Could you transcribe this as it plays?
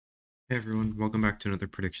Hey everyone, welcome back to another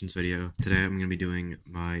predictions video. Today I'm going to be doing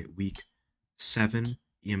my week 7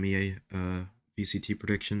 EMEA VCT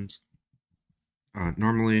predictions.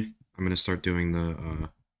 Normally I'm going to start doing the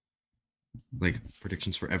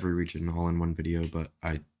predictions for every region all in one video, but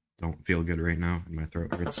I don't feel good right now and my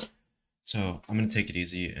throat hurts. So I'm going to take it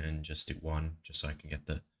easy and just do one just so I can get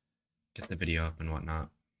the video up and whatnot.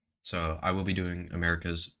 So I will be doing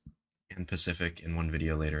Americas and Pacific in one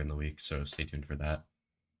video later in the week, so stay tuned for that.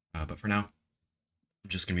 But for now, I'm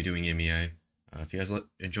just going to be doing EMEA. If you guys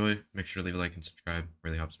enjoy, make sure to leave a like and subscribe.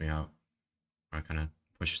 Really helps me out. Kind of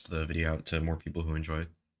pushes the video out to more people who enjoy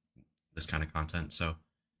this kind of content. So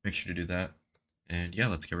make sure to do that. And yeah,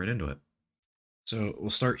 let's get right into it. So we'll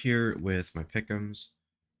start here with my pick'ems,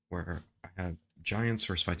 where I have Giants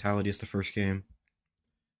versus Vitality as the first game.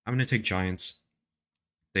 I'm going to take Giants.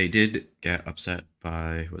 They did get upset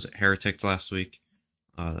by, was it Heretics last week?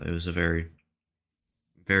 It was a very,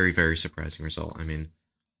 very surprising result. I mean,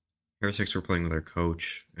 Heretics were playing with their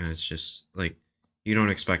coach, and it's just like you don't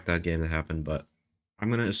expect that game to happen. But I'm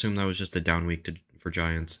gonna assume that was just a down week for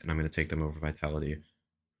Giants, and I'm gonna take them over Vitality,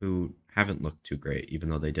 who haven't looked too great, even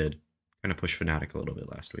though they did kind of push Fnatic a little bit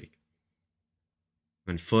last week.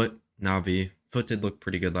 And Na'Vi. Foot did look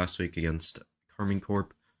pretty good last week against Carmine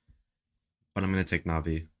Corp, but I'm gonna take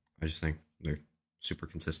Na'Vi. I just think they're super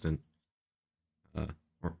consistent.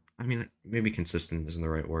 Or I mean, maybe consistent isn't the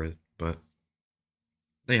right word, but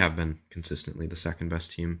they have been consistently the second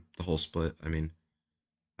best team the whole split. I mean,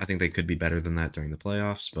 I think they could be better than that during the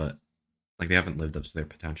playoffs, but like they haven't lived up to their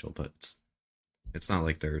potential. But it's not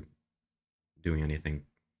like they're doing anything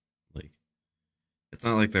like it's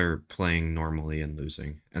not like they're playing normally and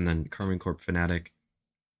losing. And then Carmine Corp Fnatic,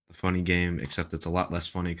 the funny game, except it's a lot less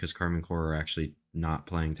funny because Carmine Corp are actually not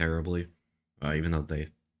playing terribly, even though they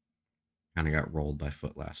kind of got rolled by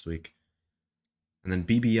Foot last week. And then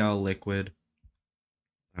BBL Liquid.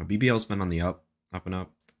 BBL's been on the up and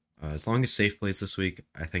up. As long as Safe plays this week,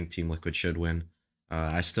 I think Team Liquid should win.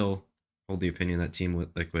 I still hold the opinion that Team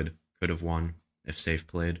Liquid could have won if Safe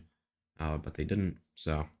played, but they didn't,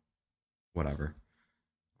 so whatever.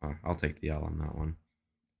 I'll take the L on that one.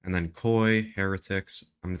 And then Koi, Heretics.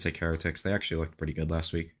 I'm going to take Heretics. They actually looked pretty good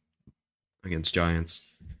last week against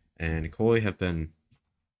Giants. And Koi have been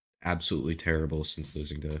absolutely terrible since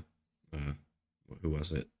losing to, who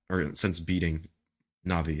was it? Or since beating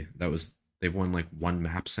Na'Vi. They've won like one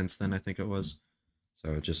map since then, I think it was.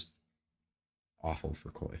 So just awful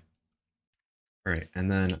for Koi. All right,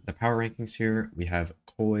 and then the power rankings here, we have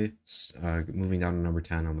Koi moving down to number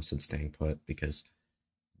 10, almost in staying put, because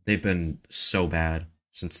they've been so bad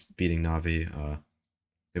since beating Na'Vi.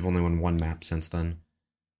 They've only won one map since then.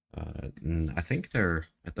 And I think they're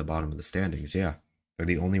at the bottom of the standings, yeah. They're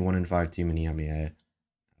the only 1-5 team in EMEA.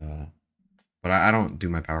 But I don't do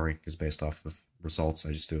my power rankings based off of results.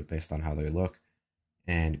 I just do it based on how they look.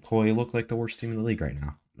 And Koi look like the worst team in the league right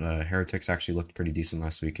now. Heretics actually looked pretty decent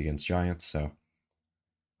last week against Giants, so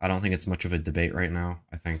I don't think it's much of a debate right now.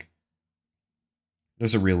 I think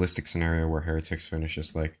there's a realistic scenario where Heretics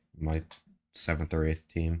finishes like my 7th or 8th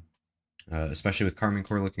team, especially with Carmine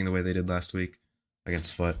Corp looking the way they did last week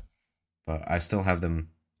against Foot. But I still have them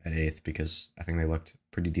at 8th because I think they looked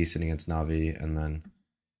pretty decent against Na'Vi, and then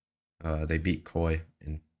they beat Koi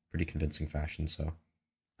in pretty convincing fashion. So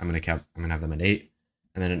I'm gonna have them at 8,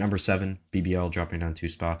 and then at number 7, BBL dropping down 2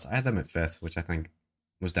 spots. I had them at 5th, which I think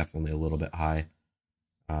was definitely a little bit high.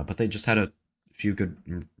 But they just had a few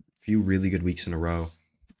really good weeks in a row.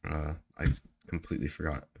 I completely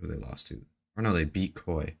forgot who they lost to. Or no, they beat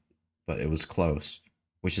Koi, but it was close,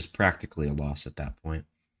 which is practically a loss at that point.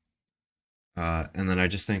 And then I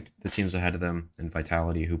just think the teams ahead of them in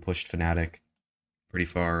Vitality, who pushed Fnatic pretty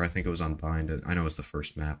far. I think it was on Bind. I know it was the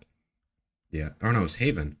first map. Yeah. Or no, it was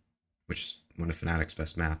Haven, which is one of Fnatic's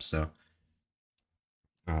best maps. So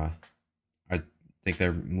I think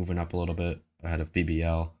they're moving up a little bit ahead of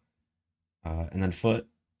BBL. And then Foot,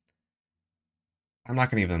 I'm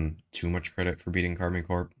not going to give them too much credit for beating Carmine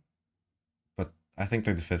Corp, but I think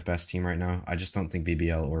they're the 5th best team right now. I just don't think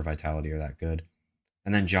BBL or Vitality are that good.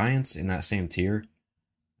 And then Giants in that same tier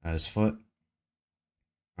as Foot.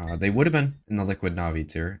 They would have been in the Liquid Na'Vi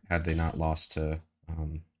tier had they not lost to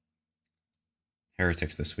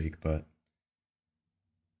Heretics this week, but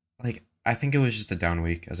like I think it was just a down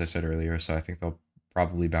week, as I said earlier, so I think they'll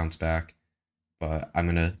probably bounce back. But I'm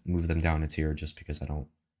gonna move them down a tier just because I'm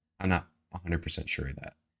not 100% sure of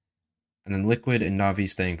that. And then Liquid and Na'Vi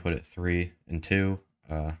staying put at 3 and 2.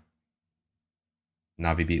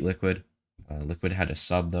 Na'Vi beat Liquid. Liquid had a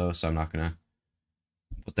sub though, so I'm not gonna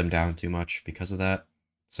put them down too much because of that.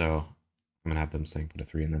 So I'm gonna have them staying put at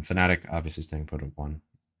 3, and then Fnatic obviously staying put at 1.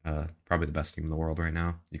 Probably the best team in the world right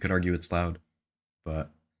now. You could argue it's loud,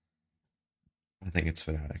 but I think it's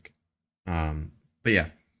Fnatic. But yeah,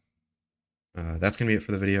 that's gonna be it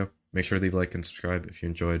for the video. Make sure to leave a like and subscribe if you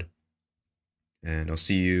enjoyed. And I'll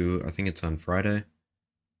see you, I think it's on Friday.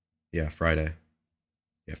 Yeah, Friday.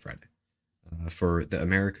 Yeah, Friday. For the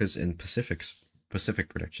Americas and Pacific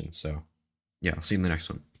predictions. So yeah, I'll see you in the next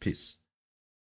one. Peace.